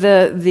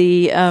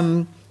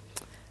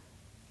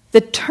the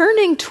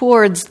turning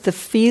towards the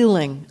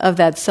feeling of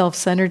that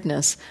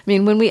self-centeredness.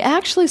 When we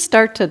actually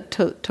start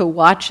to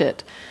watch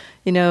it,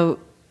 or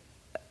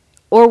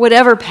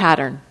whatever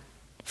pattern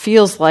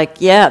feels like,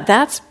 yeah,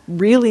 that's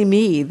really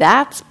me.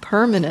 That's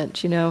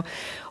permanent.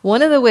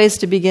 One of the ways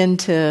to begin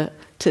to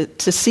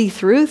see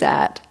through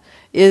that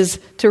is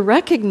to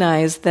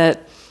recognize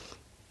that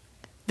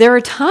there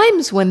are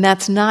times when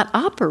that's not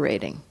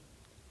operating.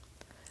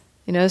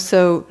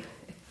 So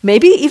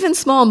maybe even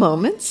small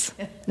moments,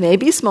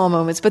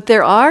 but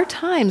there are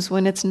times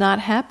when it's not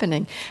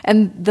happening.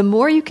 And the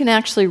more you can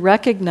actually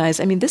recognize,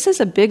 this is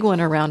a big one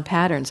around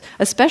patterns,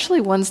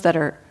 especially ones that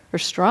are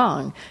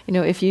strong.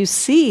 If you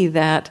see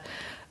that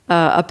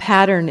a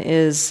pattern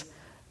is,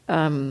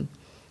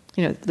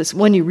 this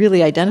one you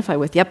really identify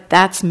with, yep,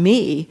 that's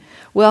me,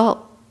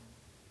 well,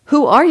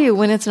 who are you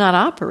when it's not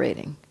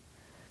operating?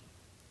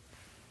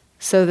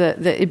 So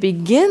that it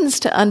begins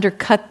to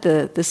undercut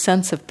the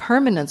sense of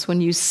permanence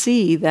when you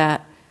see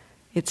that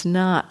it's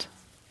not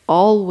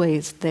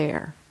always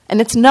there. And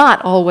it's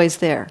not always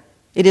there.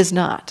 It is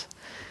not.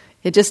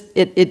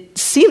 It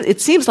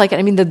seems like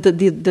it.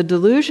 The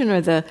delusion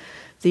or the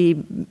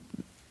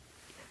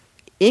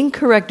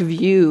incorrect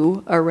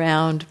view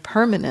around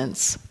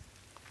permanence,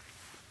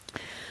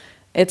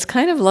 it's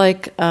kind of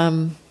like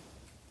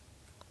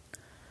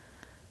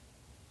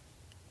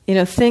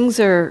things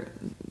are.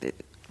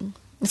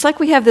 It's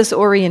like we have this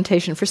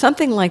orientation. For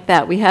something like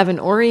that, we have an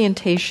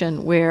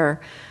orientation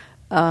where,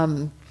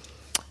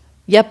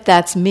 yep,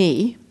 that's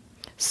me.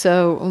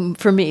 So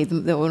for me,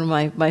 one of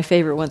my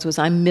favorite ones was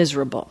I'm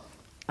miserable.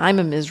 I'm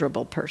a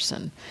miserable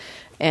person.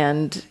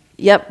 And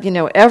yep,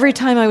 every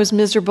time I was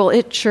miserable,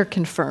 it sure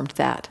confirmed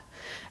that.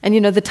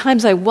 And the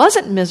times I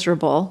wasn't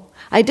miserable,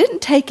 I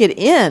didn't take it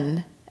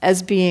in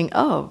as being,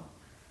 oh,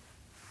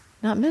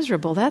 not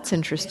miserable, that's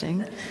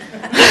interesting.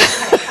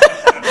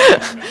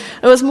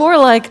 It was more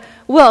like,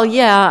 well,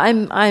 yeah,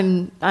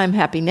 I'm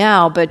happy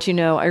now, but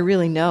I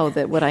really know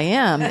that what I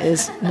am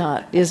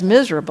is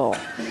miserable.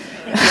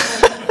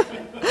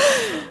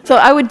 So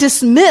I would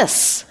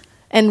dismiss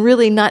and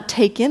really not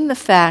take in the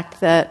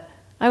fact that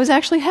I was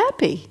actually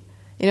happy.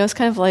 It's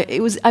kind of like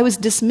I was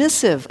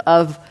dismissive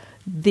of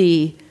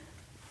the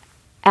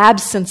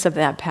absence of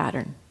that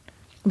pattern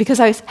because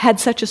I had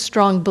such a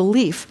strong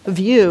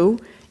view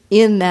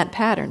in that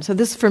pattern. So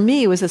this, for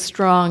me, was a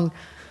strong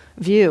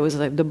view. It was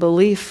like the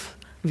belief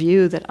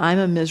view that I'm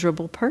a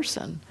miserable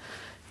person.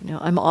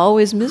 I'm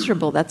always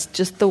miserable. That's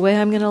just the way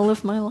I'm going to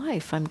live my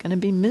life. I'm going to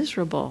be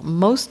miserable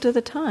most of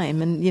the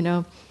time.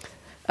 And,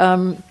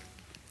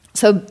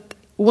 so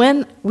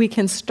when we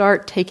can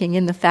start taking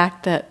in the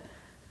fact that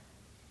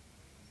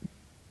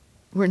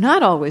we're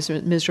not always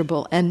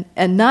miserable and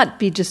not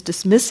be just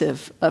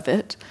dismissive of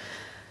it,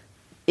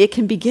 it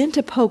can begin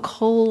to poke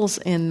holes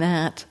in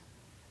that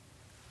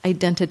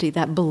identity,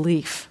 that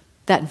belief,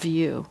 that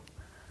view.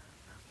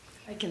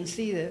 I can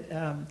see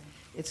that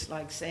it's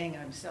like saying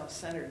I'm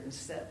self-centered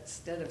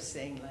instead of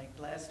saying, like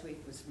last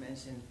week was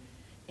mentioned,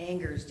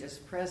 anger is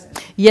just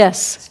present.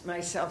 Yes.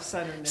 My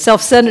self-centeredness.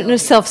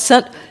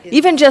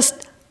 Even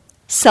just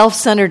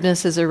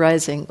self-centeredness is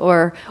arising,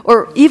 or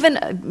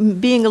even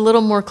being a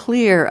little more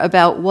clear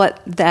about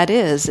what that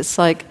is. It's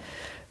like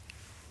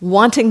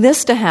wanting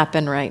this to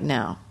happen right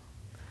now.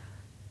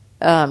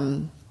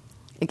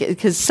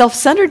 Because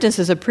self-centeredness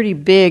is a pretty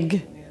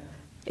big,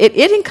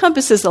 it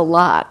encompasses a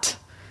lot.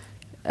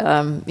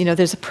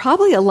 There's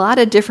probably a lot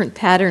of different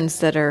patterns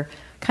that are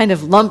kind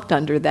of lumped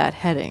under that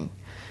heading.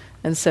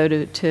 And so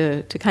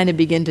to kind of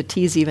begin to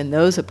tease even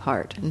those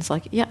apart. And it's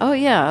like,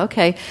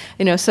 okay.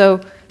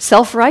 So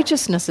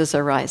self-righteousness is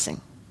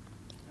arising.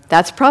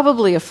 That's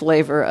probably a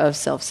flavor of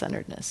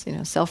self-centeredness.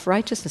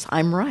 Self-righteousness,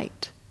 I'm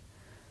right.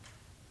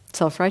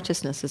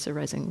 Self-righteousness is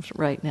arising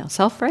right now.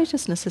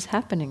 Self-righteousness is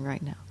happening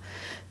right now.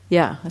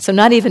 Yeah, so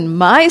not even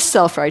my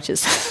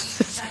self-righteousness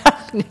is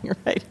happening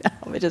right now,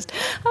 but just,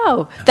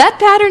 that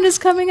pattern is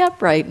coming up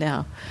right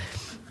now.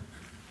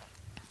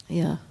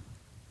 Yeah.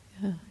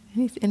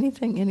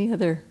 Anything, any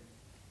other?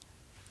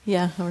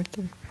 Yeah,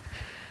 Arthur.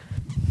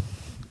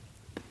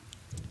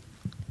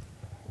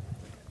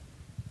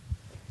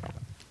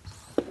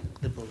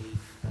 The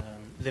belief,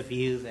 the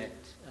view that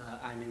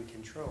I'm in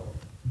control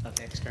of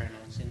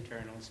externals,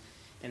 internals,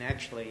 and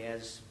actually,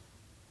 as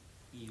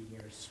you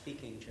were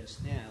speaking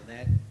just now,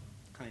 that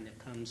kind of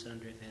comes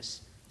under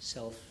this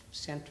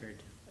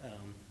self-centered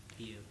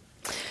view.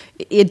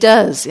 It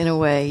does, in a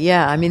way,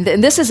 yeah. I mean,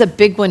 and this is a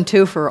big one,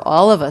 too, for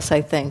all of us,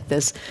 I think,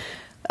 this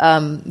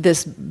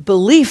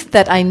belief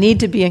that I need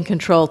to be in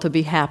control to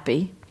be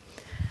happy,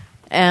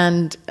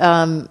 and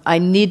I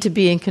need to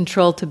be in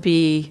control to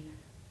be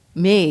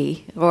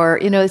me, or,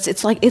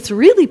 it's like, it's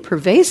really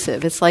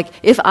pervasive. It's like,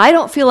 if I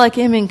don't feel like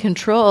I'm in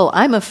control,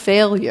 I'm a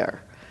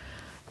failure.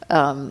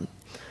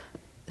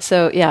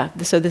 So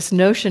this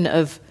notion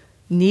of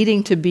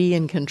needing to be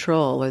in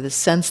control, or the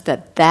sense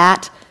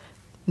that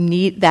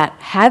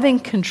having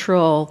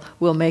control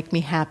will make me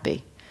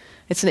happy.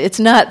 It's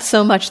not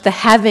so much the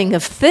having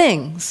of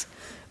things,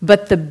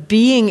 but the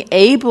being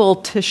able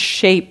to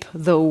shape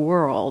the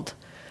world,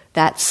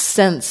 that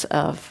sense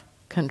of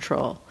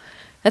control.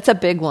 That's a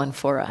big one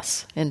for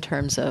us in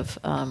terms of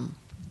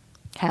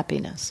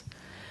happiness.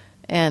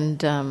 And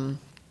that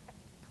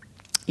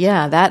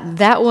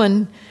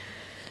one,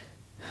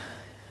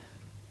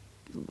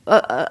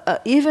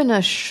 even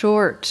a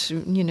short,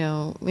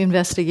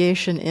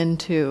 investigation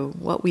into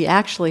what we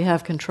actually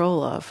have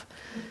control of.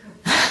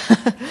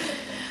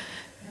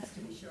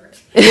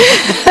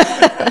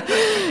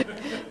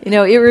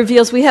 It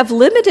reveals we have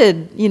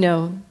limited,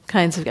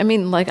 kinds of,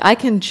 I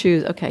can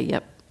choose, okay,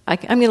 yep, I'm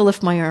going to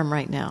lift my arm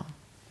right now.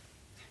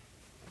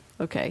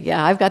 Okay,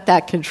 yeah, I've got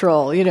that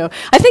control,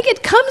 I think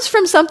it comes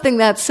from something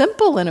that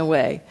simple in a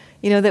way,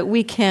 that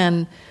we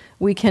can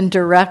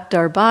direct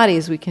our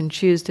bodies, we can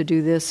choose to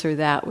do this or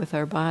that with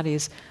our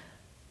bodies.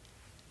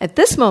 At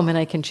this moment,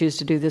 I can choose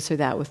to do this or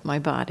that with my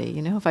body.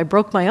 If I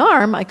broke my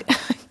arm, I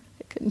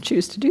couldn't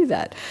choose to do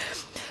that.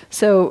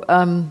 So,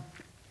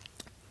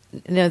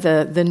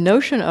 the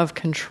notion of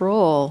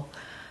control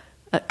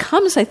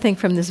comes, I think,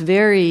 from this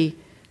very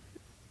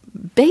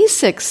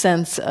basic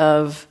sense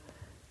of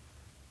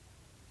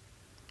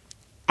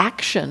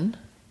action,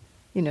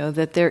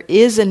 that there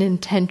is an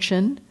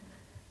intention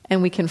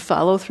and we can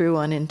follow through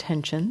on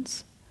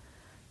intentions,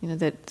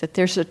 that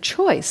there's a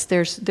choice.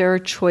 There are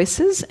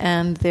choices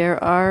and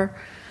there are,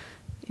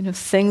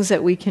 things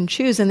that we can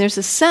choose. And there's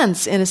in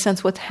a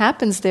sense, what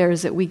happens there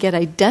is that we get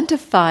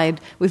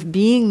identified with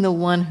being the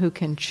one who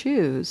can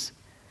choose,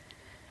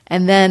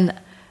 and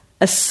then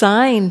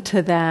assign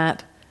to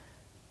that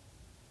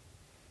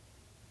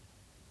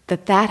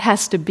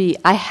has to be,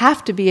 I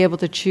have to be able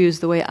to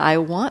choose the way I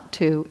want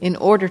to in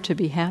order to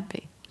be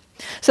happy.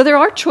 So there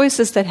are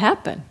choices that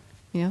happen,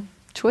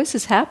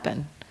 choices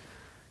happen.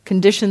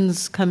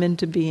 Conditions come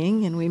into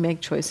being and we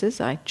make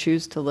choices. I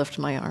choose to lift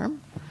my arm.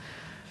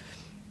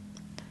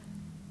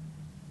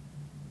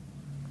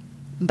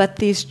 But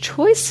these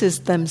choices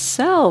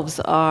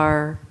themselves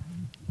are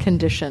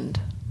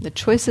conditioned. The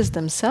choices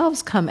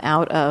themselves come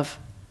out of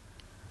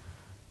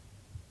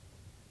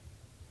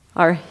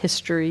our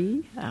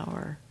history,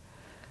 our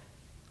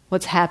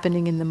what's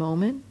happening in the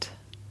moment.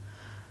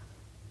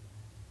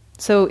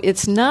 So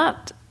it's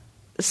not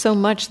so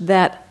much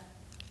that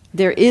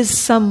there is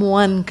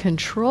someone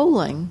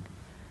controlling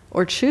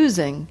or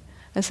choosing,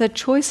 as that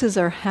choices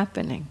are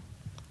happening.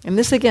 And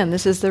this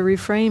is the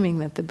reframing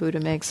that the Buddha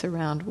makes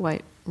around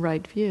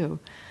right view.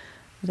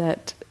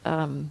 That,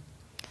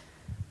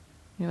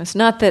 it's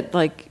not that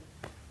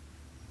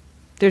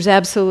there's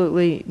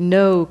absolutely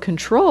no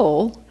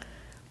control,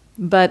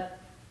 but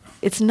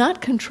it's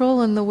not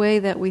control in the way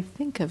that we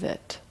think of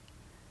it.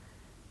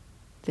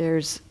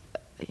 There's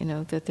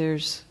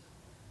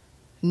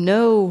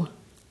no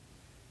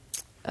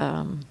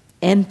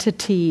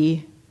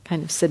entity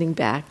kind of sitting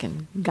back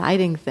and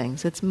guiding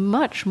things. It's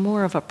much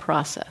more of a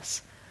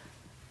process.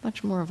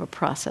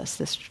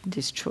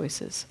 These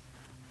choices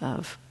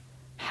of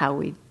how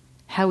we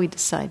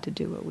decide to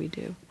do what we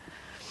do.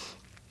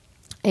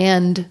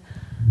 And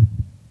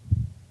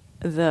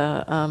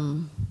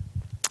the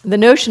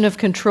notion of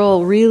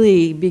control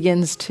really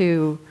begins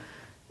to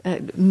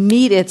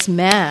meet its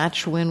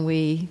match when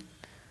we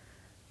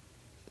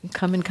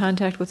come in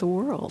contact with the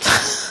world.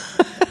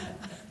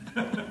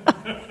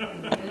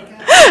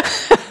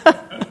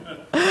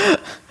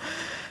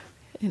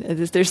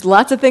 There's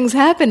lots of things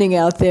happening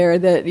out there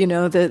that,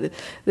 that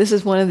this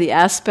is one of the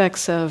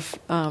aspects of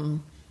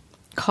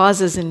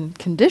causes and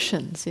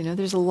conditions.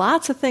 There's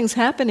lots of things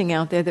happening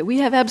out there that we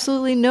have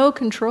absolutely no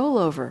control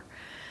over.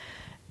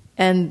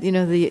 And,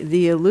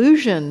 the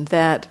illusion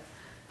that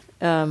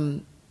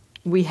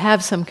we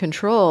have some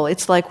control,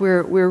 it's like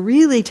we're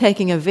really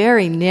taking a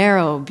very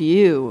narrow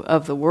view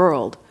of the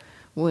world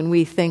when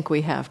we think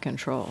we have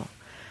control.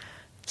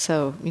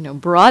 So,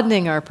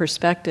 broadening our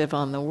perspective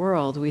on the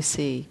world, we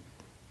see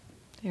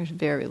there's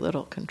very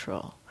little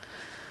control.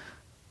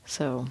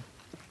 So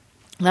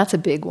that's a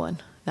big one,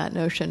 that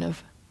notion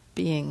of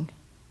being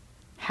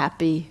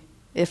happy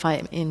if I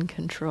am in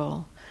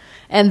control.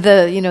 And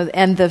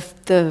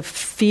the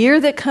fear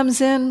that comes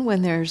in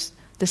when there's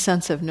the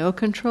sense of no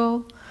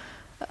control,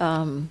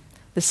 the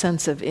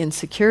sense of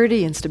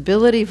insecurity,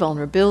 instability,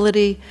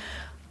 vulnerability,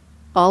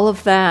 all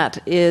of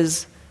that is